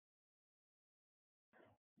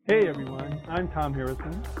Hey everyone, I'm Tom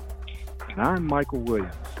Harrison. And I'm Michael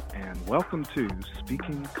Williams, and welcome to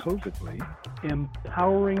Speaking COVIDly,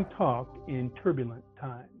 Empowering talk in turbulent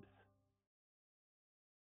times.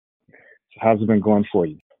 So how's it been going for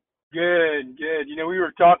you? Good, good. We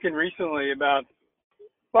were talking recently about,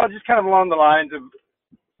 well, just kind of along the lines of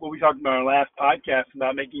what we talked about in our last podcast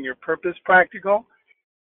about making your purpose practical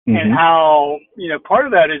and how, part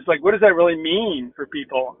of that is like, what does that really mean for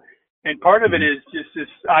people? And part of it is just this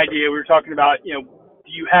idea we were talking about, do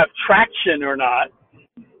you have traction or not?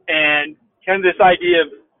 And kind of this idea of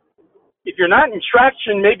if you're not in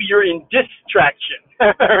traction, maybe you're in distraction,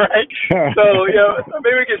 right? So,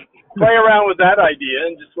 maybe we could play around with that idea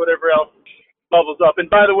and just whatever else bubbles up. And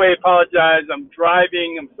by the way, apologize. I'm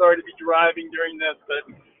driving. I'm sorry to be driving during this, but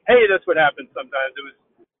hey, that's what happens sometimes. It was,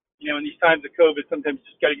 in these times of COVID, sometimes you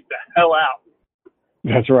just got to get the hell out.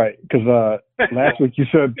 That's right. Because last week you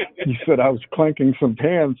said I was clanking some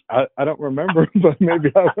pans. I don't remember, but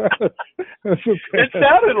maybe I was. It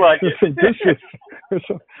sounded like it. Some dishes.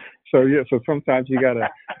 So sometimes you gotta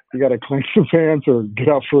clank some pans or get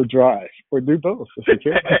out for a drive or do both if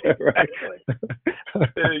you can. Right?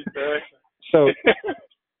 Exactly.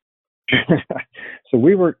 So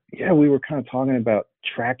we were kind of talking about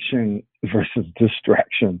traction versus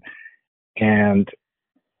distraction, and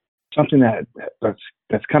something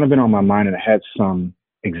that's kind of been on my mind, and I had some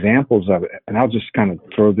examples of it, and I'll just kind of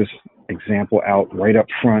throw this example out right up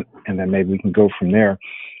front, and then maybe we can go from there.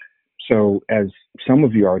 So as some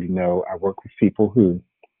of you already know, I work with people who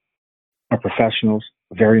are professionals,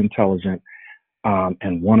 very intelligent,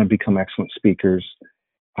 and want to become excellent speakers.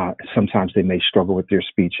 Sometimes they may struggle with their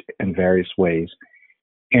speech in various ways.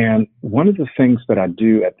 And one of the things that I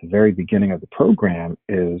do at the very beginning of the program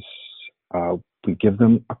is we give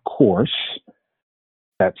them a course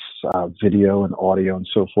that's video and audio and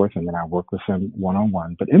so forth, and then I work with them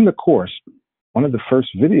one-on-one. But in the course, one of the first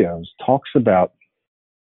videos talks about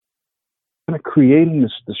kind of creating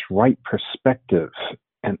this right perspective.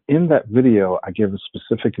 And in that video, I give a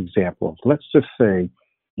specific example of, let's just say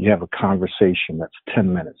you have a conversation that's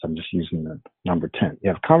 10 minutes. I'm just using the number 10. You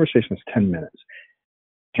have a conversation that's 10 minutes.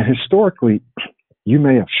 And historically, you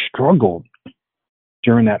may have struggled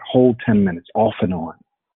during that whole 10 minutes, off and on.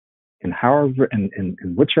 And however, in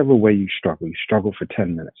whichever way you struggle for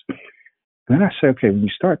 10 minutes. And then I say, okay, when you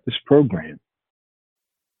start this program,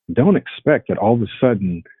 don't expect that all of a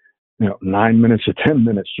sudden, 9 minutes or 10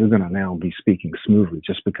 minutes, you're going to now be speaking smoothly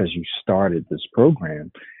just because you started this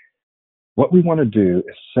program. What we want to do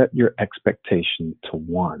is set your expectation to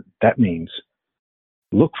 1. That means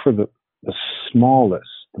look for the smallest,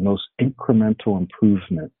 the most incremental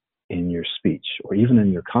improvement in your speech or even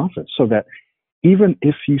in your confidence, so that even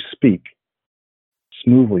if you speak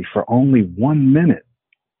smoothly for only 1 minute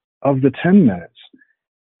of the 10 minutes,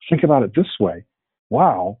 think about it this way.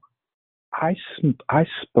 Wow, I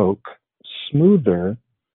spoke smoother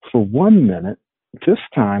for 1 minute this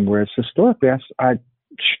time, whereas historically I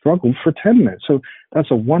struggled for 10 minutes. So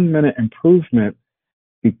that's a 1 minute improvement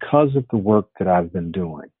because of the work that I've been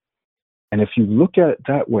doing. And if you look at it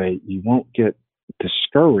that way, you won't get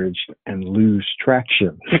discouraged and lose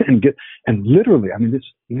traction and literally, this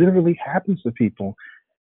literally happens to people.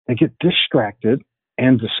 They get distracted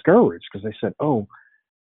and discouraged because they said, oh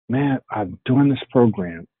man, I'm doing this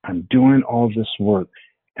program, I'm doing all this work,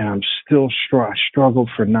 and I'm still I struggled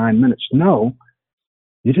for 9 minutes. No,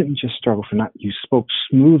 you didn't just struggle for 9. You spoke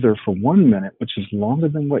smoother for 1 minute, which is longer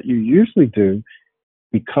than what you usually do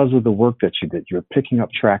because of the work that you did. You're picking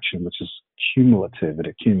up traction, which is cumulative. It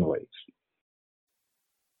accumulates.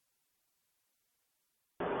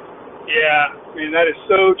 Yeah, that is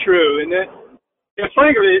so true. And it's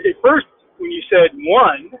funny, at first when you said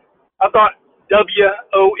 1, I thought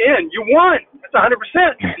WON, you won. That's 100%.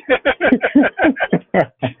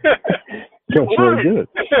 You won. Good.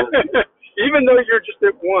 Even though you're just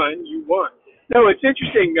at 1, you won. No, it's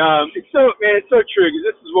interesting. It's so true, because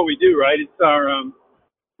this is what we do, right? It's our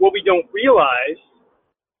what we don't realize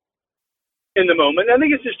in the moment. I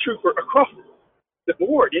think it's just true for across the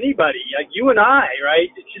board, anybody, like you and I, right?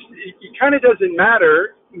 It's just, it kind of doesn't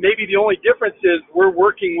matter. Maybe the only difference is we're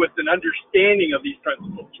working with an understanding of these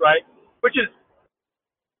principles, right? Which is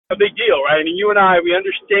a big deal, right? You and I, we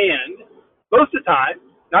understand most of the time,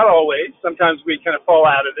 not always. Sometimes we kind of fall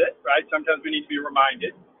out of it, right? Sometimes we need to be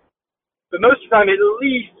reminded. But most of the time, at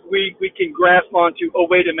least we can grasp onto, oh,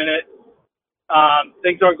 wait a minute,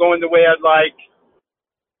 things aren't going the way I'd like.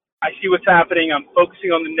 I see what's happening. I'm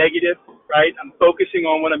focusing on the negative, right? I'm focusing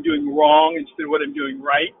on what I'm doing wrong instead of what I'm doing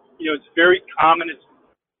right. It's very common. It's,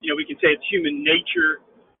 we can say it's human nature.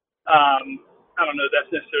 I don't know if that's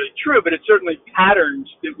necessarily true, but it's certainly patterns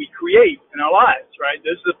that we create in our lives, right?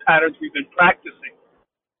 Those are the patterns we've been practicing,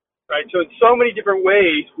 right? So in so many different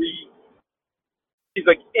ways, it's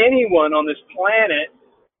like anyone on this planet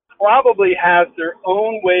probably has their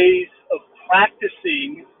own ways of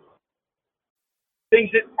practicing things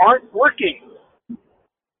that aren't working,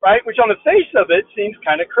 right? Which on the face of it seems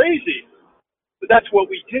kind of crazy, but that's what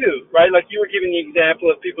we do, right? Like you were giving the example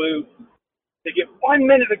of people who they get 1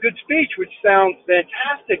 minute of good speech, which sounds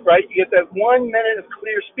fantastic, right? You get that 1 minute of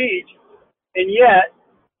clear speech, and yet,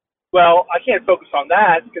 well, I can't focus on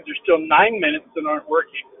that because there's still 9 minutes that aren't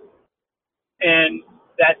working. And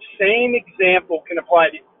that same example can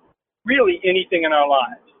apply to really anything in our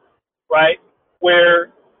lives, right?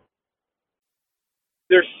 Where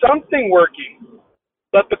there's something working,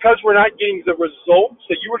 but because we're not getting the results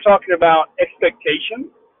that you were talking about,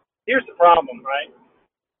 expectation, here's the problem, right?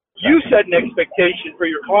 You set an expectation for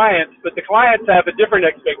your clients, but the clients have a different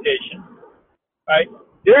expectation, right?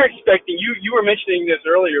 They're expecting you were mentioning this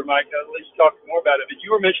earlier, Mike. I'll let you talk more about it, but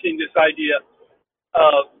you were mentioning this idea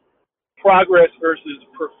of progress versus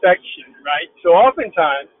perfection, right? So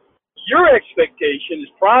oftentimes, your expectation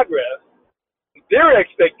is progress. Their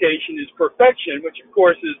expectation is perfection, which, of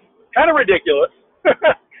course, is kind of ridiculous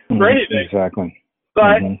for anything. Exactly.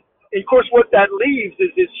 But, of course, what that leaves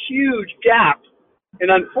is this huge gap. And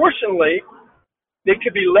unfortunately, they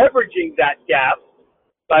could be leveraging that gap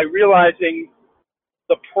by realizing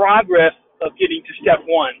the progress of getting to step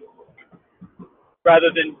one rather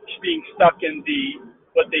than being stuck in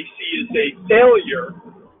what they see as a failure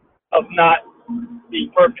of not being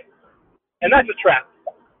perfect. And that's a trap.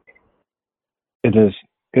 It is.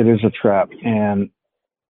 It is a trap. And,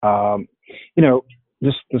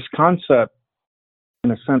 this concept, in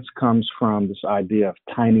a sense, comes from this idea of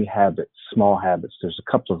tiny habits, small habits. There's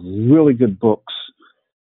a couple of really good books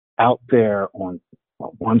out there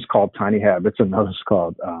one's called Tiny Habits, another's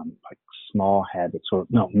called Small Habits,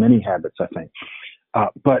 Many Habits, I think.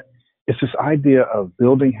 But it's this idea of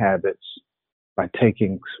building habits by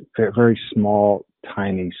taking very, very small,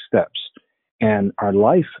 tiny steps. And our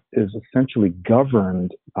life is essentially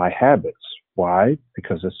governed by habits. Why?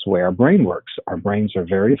 Because it's the way our brain works. Our brains are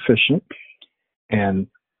very efficient. And,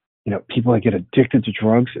 people that get addicted to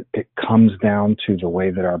drugs, it comes down to the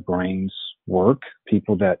way that our brains work.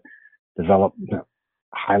 People that develop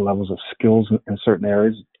high levels of skills in certain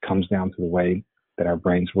areas, it comes down to the way that our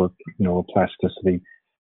brains work, neuroplasticity,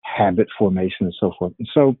 habit formation, and so forth. And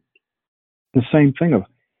so the same thing of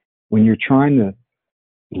when you're trying to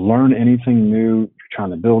learn anything new, you're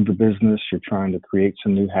trying to build the business, you're trying to create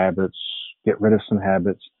some new habits, get rid of some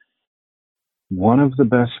habits, one of the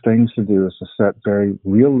best things to do is to set very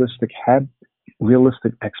realistic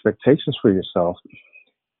expectations for yourself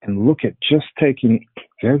and look at just taking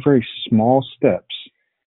very, very small steps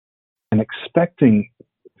and expecting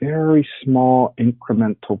very small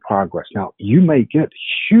incremental progress. Now, you may get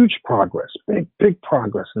huge progress, big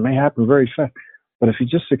progress. It may happen very fast. But if you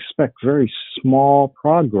just expect very small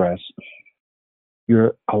progress,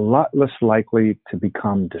 you're a lot less likely to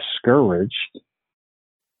become discouraged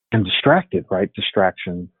and distracted, right?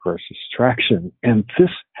 Distraction versus distraction. And this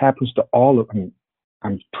happens to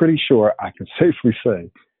I'm pretty sure I can safely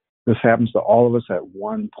say this happens to all of us at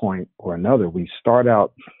one point or another. We start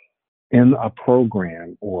out in a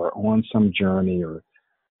program or on some journey or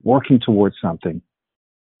working towards something,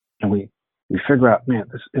 and we figure out,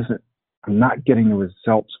 I'm not getting the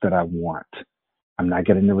results that I want. I'm not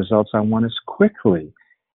getting the results I want as quickly.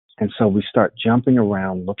 And so we start jumping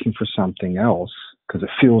around looking for something else because it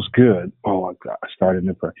feels good. Oh, I started a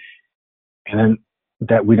new program. And then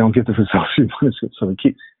that we don't get the results we want.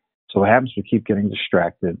 So what happens, we keep getting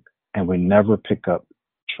distracted and we never pick up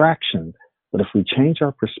traction. But if we change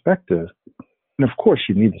our perspective, and of course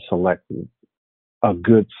you need to select a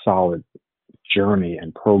good, solid journey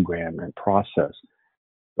and program and process.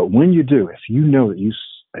 But when you do, if you know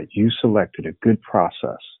that you selected a good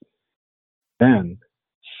process, then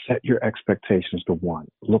set your expectations to one.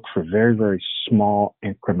 Look for very, very small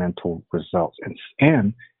incremental results.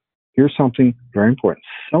 And here's something very important.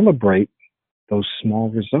 Celebrate those small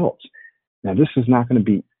results. Now, this is not going to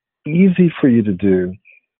be easy for you to do,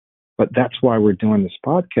 but that's why we're doing this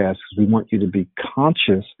podcast, because we want you to be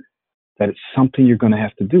conscious that it's something you're going to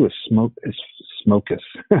have to do.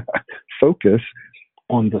 Focus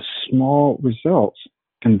on the small results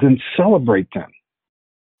and then celebrate them.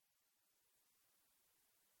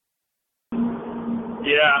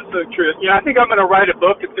 Yeah, so true. I think I'm going to write a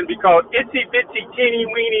book. It's going to be called Itsy Bitsy Teeny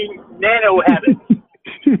Weeny Nano Habits.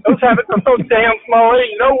 Those habits are so damn small, there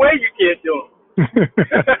ain't no way you can't do them. It's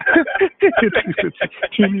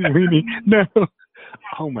teeny weeny. No.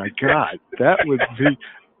 Oh my God, that would be.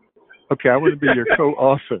 Okay, I want to be your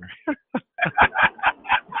co-author.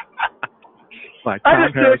 Like I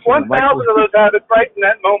just did 1,000 of those habits right in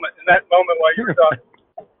that moment while you were talking.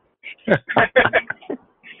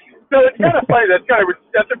 So it's kind of funny. That's a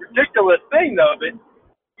ridiculous thing, though. But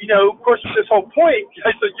of course, this whole point. I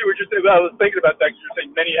was thinking about that because you're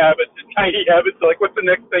saying many habits and tiny habits. So like, what's the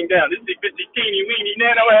next thing down? Itsy bitsy teeny weeny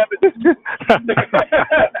nano habits.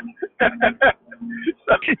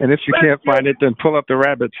 And if you can't find it, then pull up the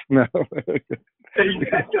rabbits. No.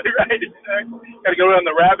 Exactly right. Exactly. Got to go down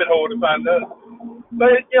the rabbit hole to find those. But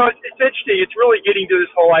it's interesting. It's really getting to this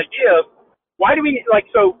whole idea of why do we need,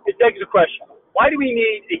 so it begs the question: why do we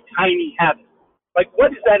need a tiny habit? Like,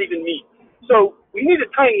 what does that even mean? So we need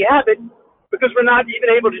a tiny habit because we're not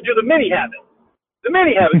even able to do the mini habit. The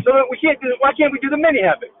mini habit. So why can't we do the mini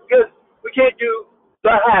habit? Because we can't do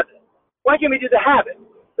the habit. Why can't we do the habit?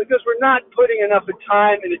 Because we're not putting enough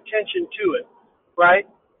time and attention to it, right?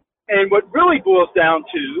 And what really boils down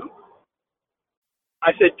to,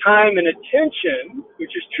 I said time and attention,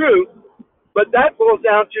 which is true, but that boils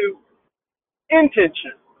down to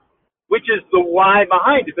intention, which is the why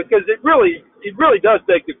behind it, because it really does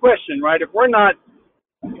beg the question, right? If we're not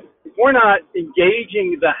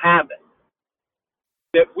engaging the habit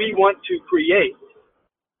that we want to create,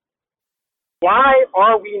 why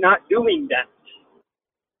are we not doing that?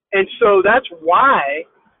 And so that's why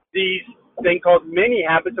these thing called mini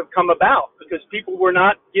habits have come about, because people were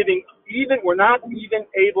not even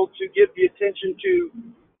able to give the attention to,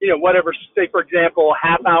 whatever, say for example, a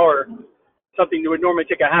half hour, something that would normally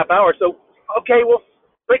take a half hour. So, okay, well,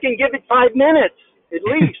 freaking give it 5 minutes at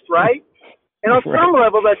least, right? And on some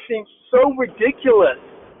level, that seems so ridiculous,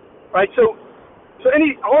 right? So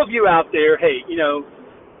all of you out there, hey,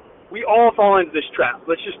 we all fall into this trap.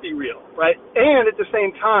 Let's just be real, right? And at the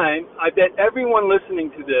same time, I bet everyone listening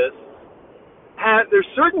to this, there's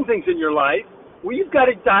certain things in your life where you've got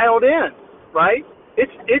it dialed in, right?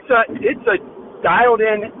 It's a dialed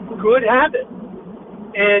in good habit,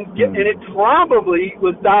 and it probably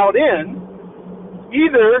was dialed in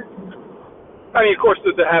either. I mean, of course,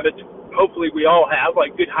 there's the habits. Hopefully, we all have,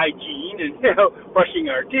 like good hygiene and brushing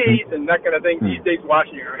our teeth and that kind of thing. These days,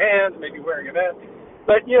 washing our hands, maybe wearing a mask.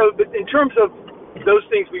 But but in terms of those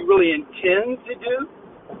things we really intend to do,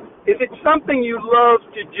 if it's something you love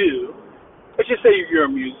to do, let's just say you're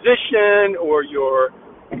a musician or you're a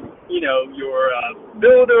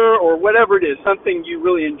builder or whatever it is, something you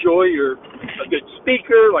really enjoy, you're a good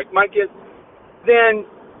speaker like my kids, then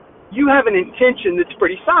you have an intention that's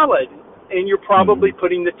pretty solid, and you're probably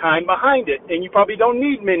putting the time behind it, and you probably don't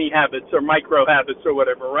need mini habits or micro habits or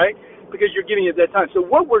whatever, right? Because you're giving it that time. So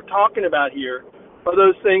what we're talking about here are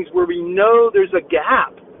those things where we know there's a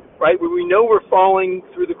gap, right, where we know we're falling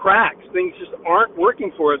through the cracks. Things just aren't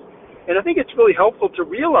working for us. And I think it's really helpful to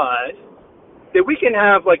realize that we can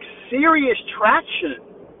have serious traction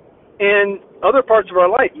in other parts of our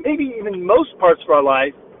life, maybe even most parts of our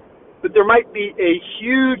life, but there might be a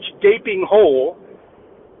huge gaping hole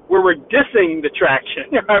where we're dissing the traction,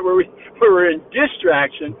 right? where we're in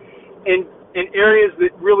distraction in areas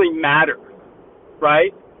that really matter,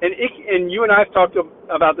 right? And you and I have talked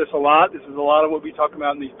about this a lot. This is a lot of what we talk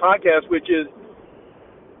about in these podcasts, which is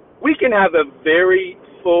we can have a very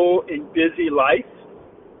full and busy life.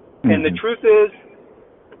 And the truth is,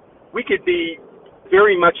 we could be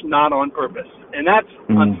very much not on purpose. And that's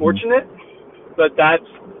unfortunate, but that's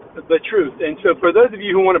the truth. And so for those of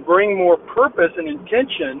you who want to bring more purpose and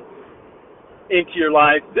intention into your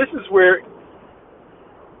life, this is where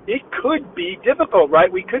it could be difficult,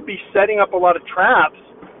 right? We could be setting up a lot of traps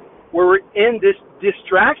where we're in this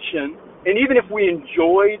distraction. And even if we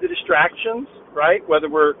enjoy the distractions, right, whether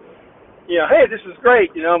we're, hey, this is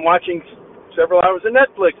great, I'm watching several hours of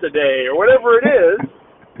Netflix a day or whatever it is.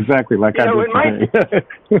 Exactly, like I did today.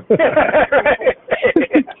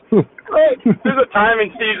 Right. There's a time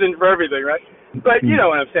and season for everything, right? But you know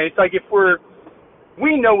what I'm saying. It's like if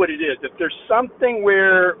we know what it is. If there's something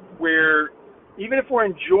where even if we're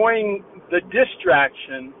enjoying the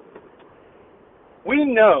distraction, we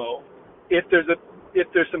know if there's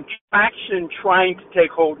some traction trying to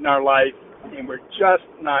take hold in our life and we're just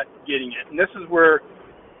not getting it. And this is where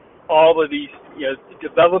all of these,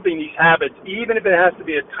 developing these habits, even if it has to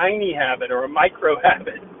be a tiny habit or a micro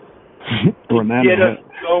habit, or nano get us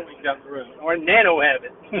going down the road, or a nano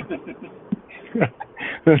habit.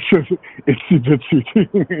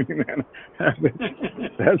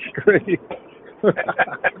 That's great.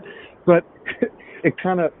 But it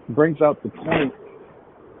kind of brings out the point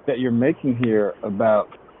that you're making here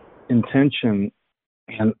about intention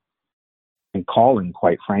and calling,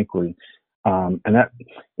 quite frankly. And that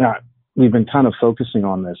now we've been kind of focusing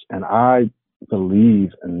on this, and I believe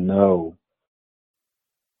and know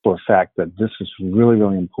for a fact that this is really,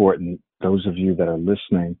 really important. Those of you that are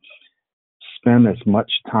listening, spend as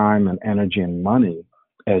much time and energy and money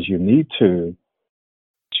as you need to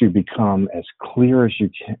become as clear as you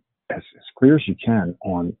can, as clear as you can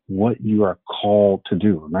on what you are called to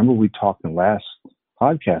do. Remember, we talked in the last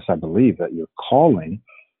podcast, I believe, that your calling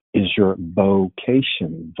is your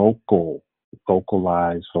vocation,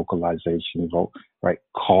 vocalization, right?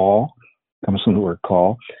 Call comes from the word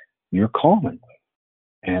call. You're calling,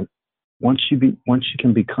 and once you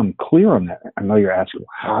can become clear on that, I know you're asking,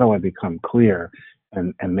 how do I become clear?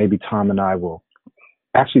 And maybe Tom and I will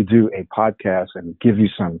actually do a podcast and give you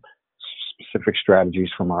some specific strategies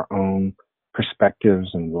from our own perspectives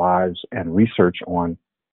and lives and research on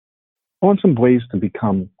some ways to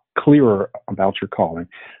become clearer about your calling.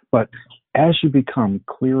 But as you become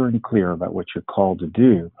clearer and clearer about what you're called to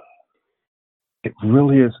do,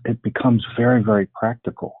 it becomes very, very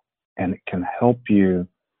practical, and it can help you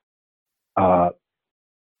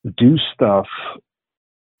do stuff,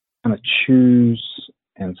 kind of choose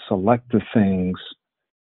and select the things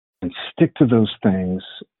and stick to those things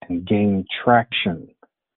and gain traction.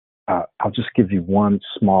 I'll just give you one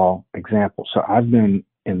small example. So I've been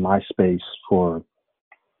in my space for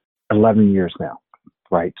 11 years now,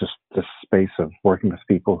 right? Just this space of working with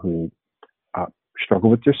people who struggle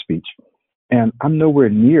with their speech. And I'm nowhere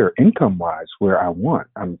near income-wise where I want.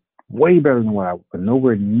 I'm way better than but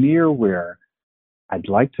nowhere near where I'd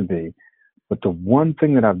like to be. But the one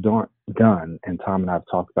thing that I've done, and Tom and I have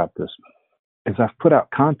talked about this, is I've put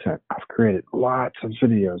out content. I've created lots of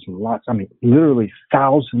videos and literally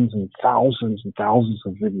thousands and thousands and thousands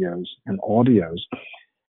of videos and audios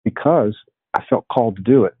because I felt called to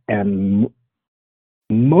do it. And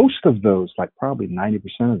most of those, like probably 90%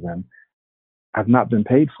 of them, I've not been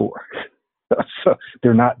paid for. So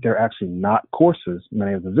they're actually not courses,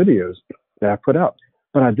 many of the videos that I put out.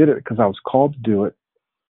 But I did it because I was called to do it.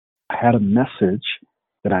 I had a message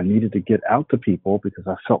that I needed to get out to people because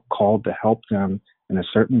I felt called to help them in a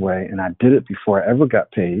certain way. And I did it before I ever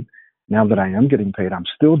got paid. Now that I am getting paid, I'm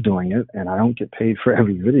still doing it, and I don't get paid for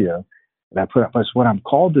every video that I put out. But it's what I'm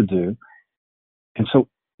called to do. And so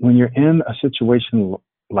when you're in a situation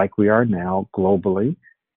like we are now globally,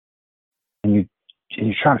 and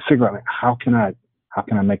you're trying to figure out, like, how can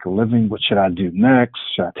I make a living? What should I do next?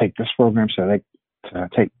 Should I take this program? Should I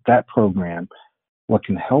take that program? What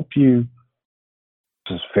can help you?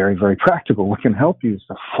 This is very, very practical. What can help you is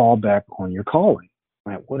to fall back on your calling.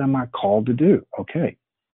 Right? What am I called to do? Okay,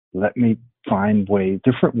 let me find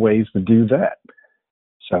different ways to do that.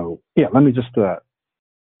 So yeah, let me just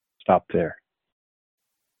stop there.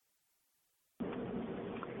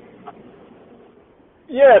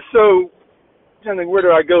 Yeah. So, where do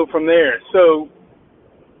I go from there? So,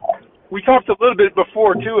 we talked a little bit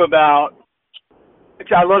before too about.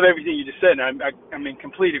 Actually, I love everything you just said, and I'm in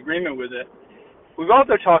complete agreement with it. We've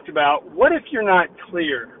also talked about, what if you're not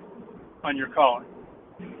clear on your calling,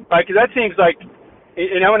 right? Because that seems like,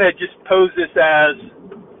 and I want to just pose this as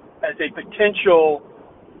a potential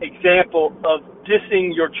example of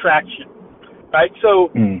dissing your traction, right? So,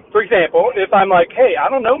 for example, if I'm like, hey, I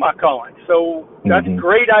don't know my calling, so that's a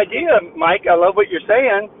great idea, Mike. I love what you're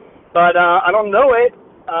saying, but I don't know it,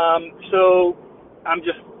 so I'm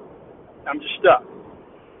just stuck.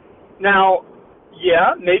 Now,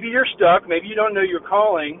 yeah, maybe you're stuck. Maybe you don't know your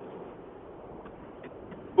calling.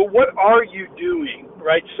 But what are you doing,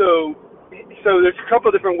 right? So there's a couple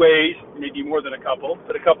of different ways, maybe more than a couple,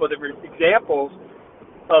 but a couple of different examples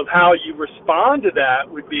of how you respond to that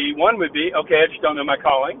would be, one would be, okay, I just don't know my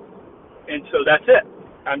calling, and so that's it.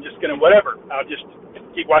 I'm just going to whatever. I'll just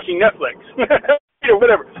keep watching Netflix,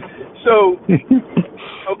 whatever. So,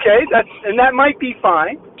 okay, that might be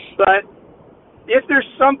fine, but if there's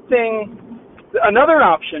something, another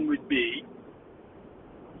option would be,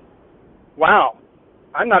 wow,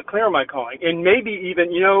 I'm not clear on my calling. And maybe even,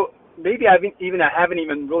 I haven't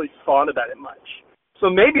even really thought about it much. So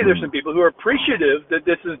maybe there's some people who are appreciative that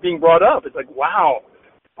this is being brought up. It's like, wow,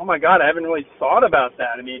 oh my God, I haven't really thought about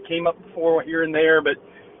that. I mean, it came up before here and there, but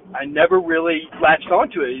I never really latched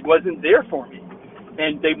onto it. It wasn't there for me.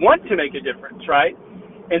 And they want to make a difference, right?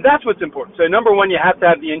 And that's what's important. So number one, you have to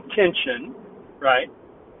have the intention, right?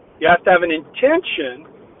 You have to have an intention.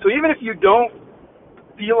 So even if you don't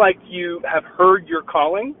feel like you have heard your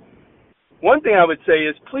calling, one thing I would say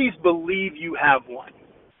is, please believe you have one.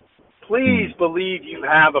 Please believe you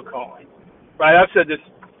have a calling, right? I've said this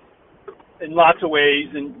in lots of ways,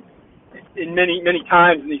 and in many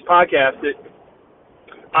times in these podcasts that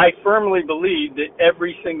I firmly believe that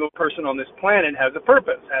every single person on this planet has a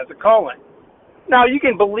purpose, has a calling. Now, you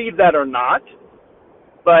can believe that or not,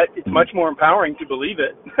 but it's much more empowering to believe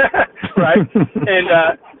it, right? And,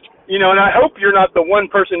 and I hope you're not the one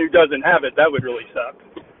person who doesn't have it. That would really suck.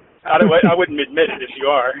 I wouldn't admit it if you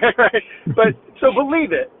are, right? But so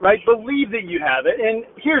believe it, right? Believe that you have it. And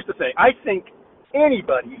here's the thing. I think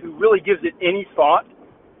anybody who really gives it any thought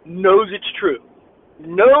knows it's true.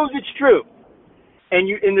 Knows it's true. And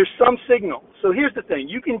there's some signal. So here's the thing.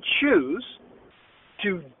 You can choose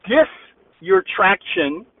to diss your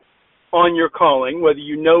traction on your calling, whether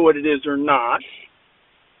you know what it is or not,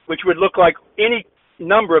 which would look like any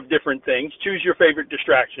number of different things. Choose your favorite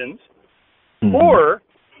distractions. Mm-hmm. Or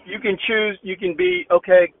you can be,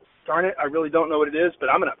 okay, darn it, I really don't know what it is, but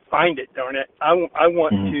I'm going to find it, darn it. I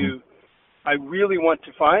really want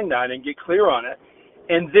to find that and get clear on it.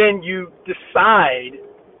 And then you decide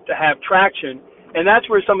to have traction. And that's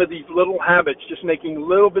where some of these little habits, just making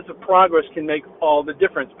little bits of progress, can make all the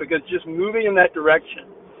difference, because just moving in that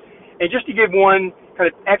direction. And just to give one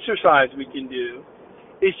kind of exercise we can do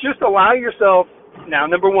is just allow yourself, now,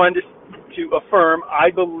 number one, to affirm,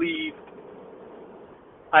 I believe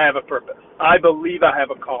I have a purpose. I believe I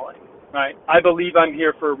have a calling, right? I believe I'm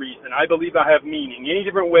here for a reason. I believe I have meaning. Any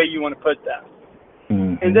different way you want to put that.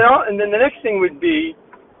 Mm-hmm. And then the next thing would be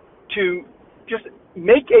to just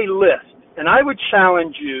make a list. And I would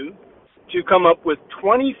challenge you to come up with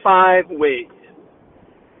 25 ways.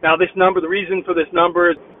 Now, the reason for this number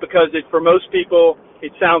is because for most people,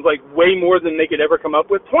 it sounds like way more than they could ever come up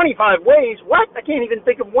with. 25 ways? What? I can't even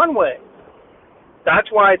think of one way. That's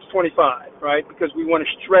why it's 25, right? Because we want to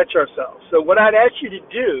stretch ourselves. So what I'd ask you to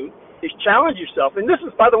do is challenge yourself. And this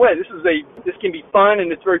is, by the way, this can be fun,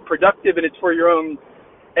 and it's very productive, and it's for your own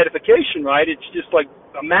edification, right? It's just like,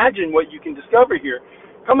 imagine what you can discover here.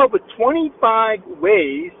 Come up with 25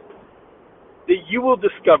 ways that you will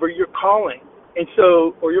discover your calling, and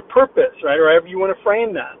so, or your purpose, right, or however you want to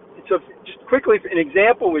frame that. And so, just quickly, an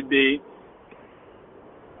example would be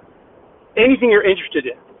anything you're interested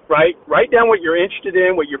in, right? Write down what you're interested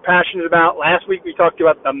in, what you're passionate about. Last week we talked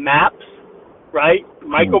about the maps, right?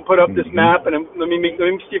 Michael put up this map, and let me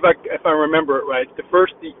see if I remember it right. The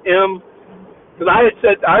M. Because I had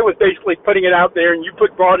said I was basically putting it out there, and you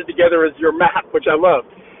brought it together as your map, which I love.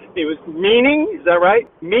 It was meaning, is that right?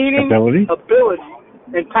 Meaning, ability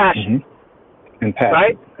and passion. Mm-hmm. And passion,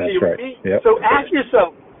 right? That's right. Yep. So ask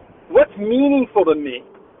yourself, what's meaningful to me,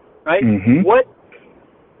 right? Mm-hmm. What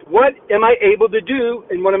am I able to do,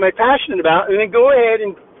 and what am I passionate about? And then go ahead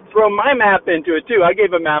and throw my map into it, too. I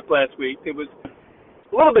gave a map last week. It was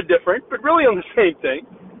a little bit different, but really on the same thing.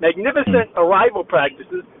 Magnificent arrival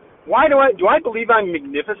practices. Why do I believe I'm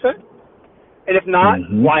magnificent? And if not,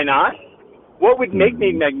 why not? What would make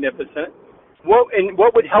me magnificent?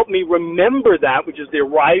 What would help me remember that, which is the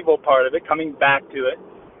arrival part of it, coming back to it.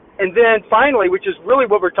 And then finally, which is really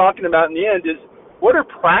what we're talking about in the end, is what are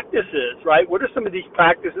practices, right? What are some of these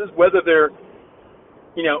practices, whether they're,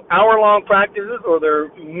 hour-long practices, or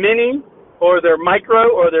they're mini, or they're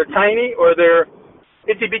micro, or they're tiny, or they're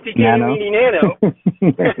itty-bitty, teeny, nano.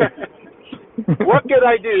 What could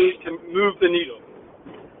I do to move the needle?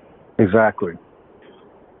 Exactly.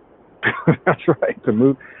 That's right, to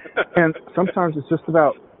move. And sometimes it's just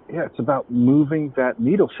about, it's about moving that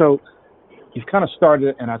needle. So you've kind of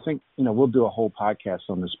started, and I think, we'll do a whole podcast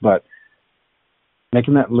on this, but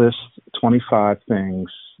making that list, 25 things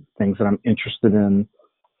that I'm interested in.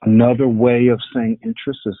 Another way of saying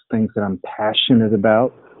interest is things that I'm passionate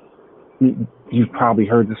about. You've probably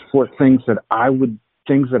heard this before, things that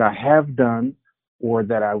I have done, or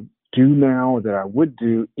that I do now, or that I would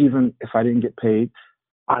do even if I didn't get paid.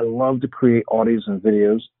 I love to create audios and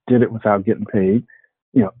videos, did it without getting paid,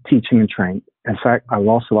 teaching and training. In fact, I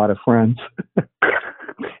lost a lot of friends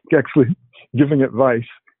actually giving advice.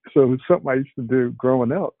 So it's something I used to do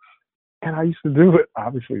growing up. And I used to do it,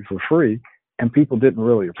 obviously, for free. And people didn't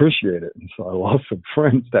really appreciate it. And so I lost some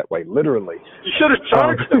friends that way, literally. You should have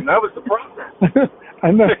charged them. That was the problem.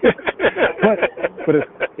 I know. But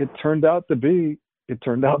it turned out to be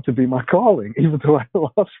my calling, even though I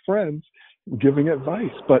lost friends giving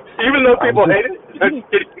advice. But even though people hated it?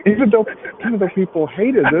 Even though people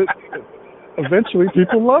hated it, eventually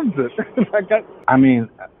people loved it.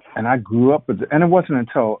 And I grew up with it. And it wasn't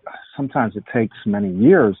until sometimes it takes many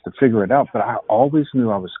years to figure it out, but I always knew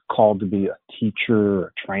I was called to be a teacher, or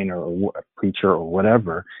a trainer, or a preacher, or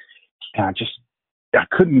whatever. And I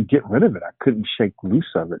couldn't get rid of it. I couldn't shake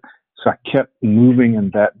loose of it. So I kept moving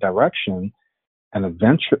in that direction. And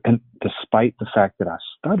eventually, and despite the fact that I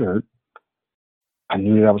stuttered, I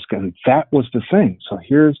knew that I was going. That was the thing. So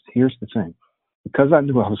here's the thing. Because I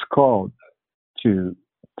knew I was called to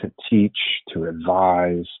teach, to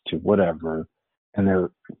advise, to whatever, and there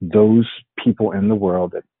are those people in the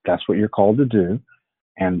world that's what you're called to do,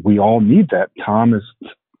 and we all need that. Tom is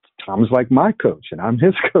like my coach, and I'm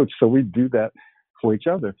his coach, so we do that for each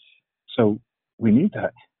other. So we need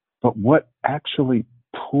that. But what actually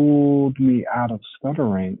pulled me out of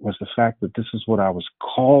stuttering was the fact that this is what I was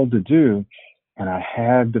called to do, and I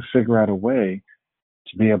had to figure out a way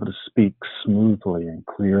to be able to speak smoothly and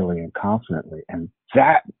clearly and confidently. And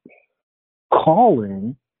that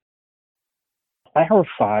calling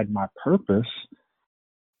clarified my purpose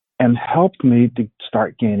and helped me to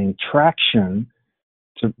start gaining traction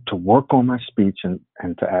to work on my speech and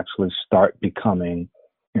to actually start becoming,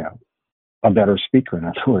 a better speaker, in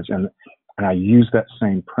other words. And I use that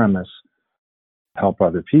same premise to help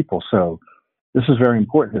other people. So this is very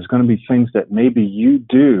important. There's going to be things that maybe you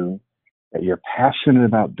do that you're passionate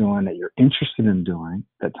about doing, that you're interested in doing,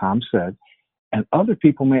 that Tom said, and other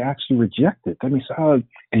people may actually reject it. They may say, and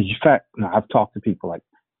in fact, I've talked to people like,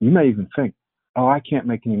 you may even think, oh, I can't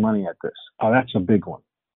make any money at this. Oh, that's a big one.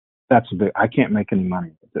 I can't make any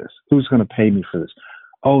money at this. Who's going to pay me for this?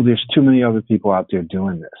 Oh, there's too many other people out there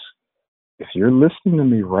doing this. If you're listening to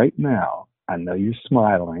me right now, I know you're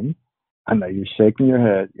smiling. I know you're shaking your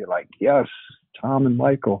head. You're like, yes, Tom and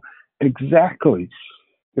Michael, exactly.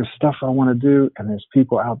 There's stuff I want to do, and there's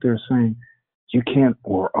people out there saying, you can't,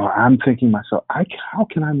 or I'm thinking myself, how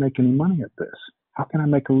can I make any money at this? How can I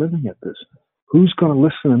make a living at this? Who's going to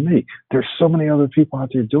listen to me? There's so many other people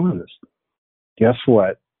out there doing this. Guess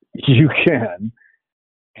what? You can,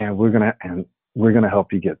 and we're gonna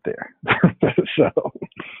help you get there. So,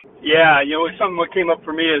 yeah, something what came up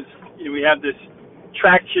for me is we have this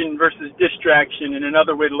traction versus distraction, and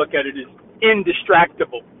another way to look at it is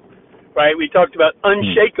indistractable, right? We talked about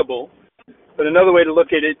unshakable, but another way to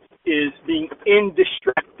look at it is being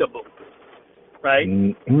indistractable, right?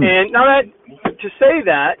 Mm-hmm. And now to say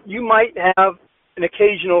that, you might have an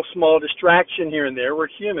occasional small distraction here and there. We're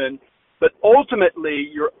human. But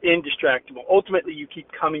ultimately, you're indistractable. Ultimately, you keep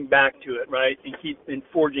coming back to it, right, and keep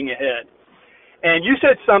forging ahead. And you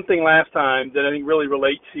said something last time that I think really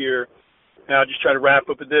relates here, and I'll just try to wrap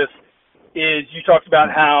up with this, is you talked about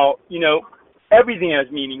how, everything has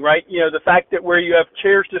meaning, right? The fact that where you have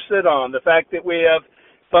chairs to sit on, the fact that we have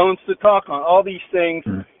phones to talk on, all these things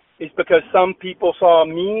is because some people saw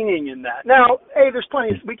meaning in that. Now, hey, there's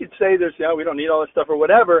plenty, we could say we don't need all this stuff or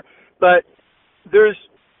whatever, but there's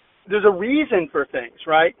a reason for things,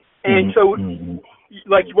 right? And so,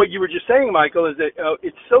 like what you were just saying, Michael, is that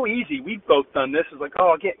it's so easy. We've both done this. It's like,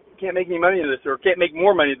 I can't make any money in this, or can't make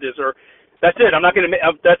more money in this, or that's it. I'm not going to make.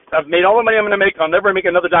 I've made all the money I'm going to make. I'll never make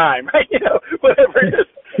another dime, right? Whatever it is.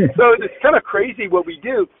 So it's kind of crazy what we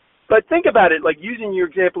do. But think about it, like using your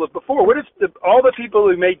example of before. What if all the people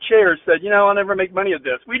who made chairs said, I'll never make money at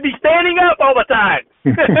this? We'd be standing up all the time.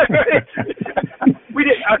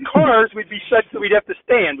 Our cars, we'd be such that we'd have to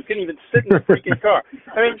stand. We couldn't even sit in the freaking car.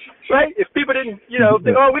 I mean, right? If people didn't,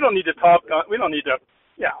 think, we don't need to talk. We don't need to,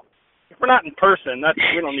 if we're not in person,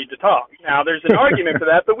 we don't need to talk. Now, there's an argument for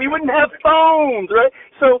that, but we wouldn't have phones, right?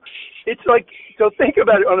 So it's like, think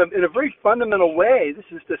about it in a very fundamental way. This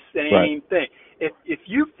is the same thing. If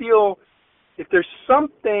you feel, if there's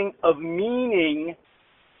something of meaning,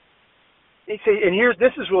 and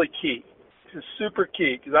this is really key. This is super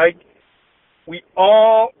key, because we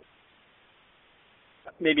all,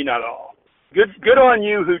 maybe not all, good on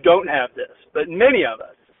you who don't have this, but many of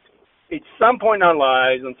us, at some point in our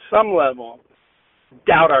lives, on some level,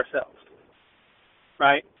 doubt ourselves,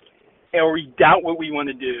 right? Or we doubt what we want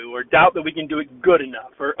to do, or doubt that we can do it good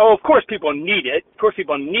enough, or, of course people need it. Of course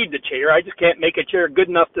people need the chair. I just can't make a chair good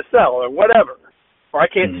enough to sell, or whatever. Or I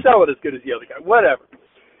can't sell it as good as the other guy, whatever.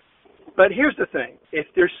 But here's the thing. If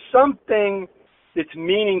there's something that's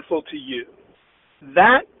meaningful to you,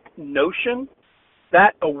 that notion,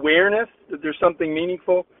 that awareness that there's something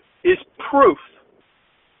meaningful is proof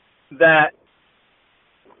that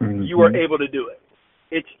you are able to do it.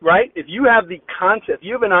 It's right. If you have the concept,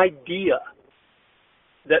 you have an idea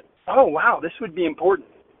that, oh, wow, this would be important,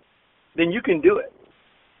 then you can do it.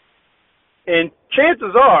 And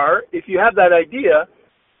chances are, if you have that idea,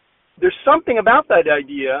 there's something about that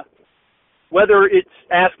idea, whether it's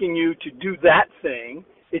asking you to do that thing,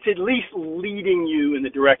 it's at least leading you in the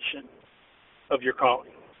direction of your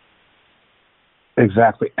calling.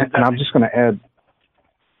 Exactly. And I'm just going to add,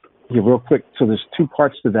 real quick. So there's two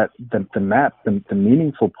parts to that. The map, the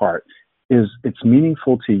meaningful part is it's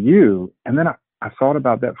meaningful to you. And then I thought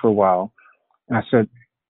about that for a while, and I said,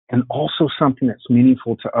 and also something that's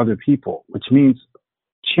meaningful to other people, which means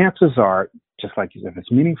chances are, just like you said, if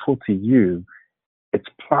it's meaningful to you, it's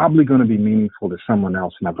probably going to be meaningful to someone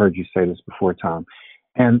else. And I've heard you say this before, Tom.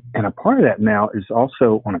 And a part of that now is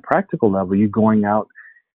also on a practical level, you going out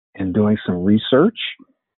and doing some research,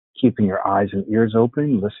 keeping your eyes and ears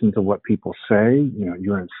open, listening to what people say. You know,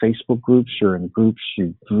 you're in Facebook groups, you're in groups,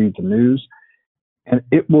 you read the news, and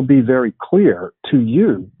it will be very clear to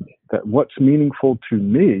you that what's meaningful to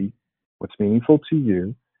me, what's meaningful to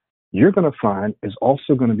you, you're going to find is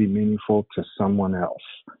also going to be meaningful to someone else.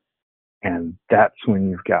 And that's when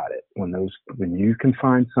you've got it. When you can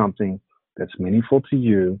find something that's meaningful to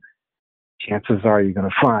you, chances are you're going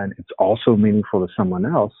to find it's also meaningful to someone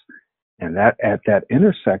else. And that at that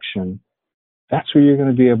intersection, that's where you're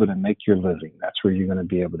going to be able to make your living. That's where you're going to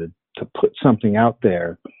be able to put something out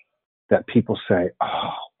there that people say,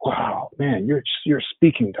 oh, wow, man, you're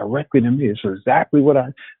speaking directly to me. This is exactly what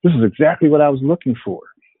I was looking for.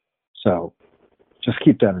 So just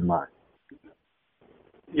keep that in mind.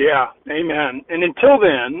 Yeah, amen. And until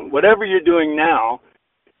then, whatever you're doing now,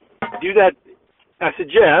 do that. I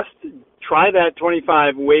suggest try that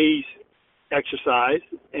 25 ways exercise.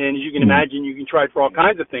 And as you can imagine, you can try it for all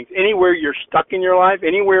kinds of things. Anywhere you're stuck in your life,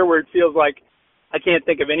 anywhere where it feels like I can't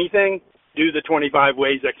think of anything, do the 25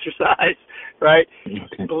 ways exercise, right?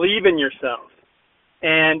 Okay. Believe in yourself.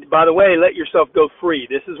 And by the way, let yourself go free.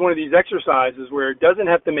 This is one of these exercises where it doesn't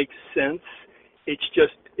have to make sense. It's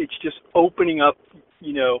just opening up,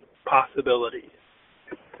 possibilities,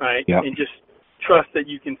 right? Yep. And just trust that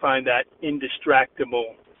you can find that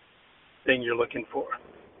indistractable thing you're looking for.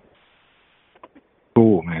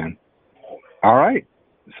 Cool, man. All right.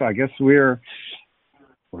 So I guess we're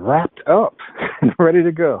wrapped up and ready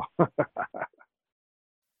to go. All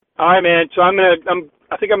right, man. So I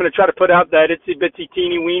think I'm gonna try to put out that itsy bitsy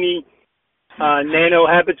teeny weeny nano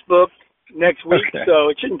habits book next week. Okay. So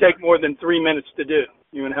it shouldn't take more than 3 minutes to do.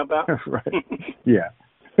 You want to help out? Right. Yeah.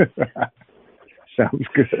 Sounds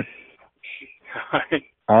good.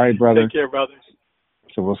 All right, brother. Take care, brother.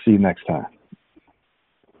 So we'll see you next time.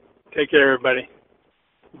 Take care, everybody.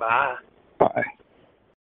 Bye. Bye.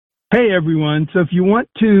 Hey, everyone. So if you want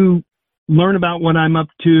to learn about what I'm up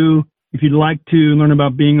to, if you'd like to learn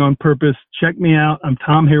about being on purpose, check me out. I'm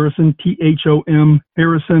Tom Harrison, Thom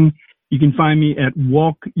Harrison. You can find me at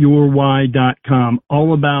walkyourwhy.com,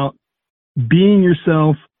 all about being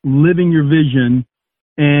yourself, living your vision,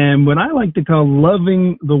 and what I like to call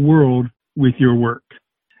loving the world with your work.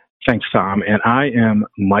 Thanks, Tom. And I am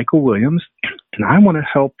Michael Williams, and I want to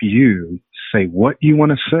help you say what you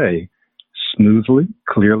want to say smoothly,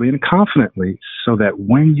 clearly, and confidently so that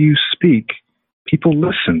when you speak, people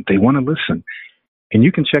listen. They want to listen. And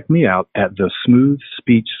you can check me out at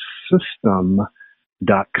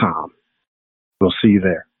thesmoothspeechsystem.com. We'll see you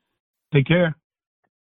there. Take care.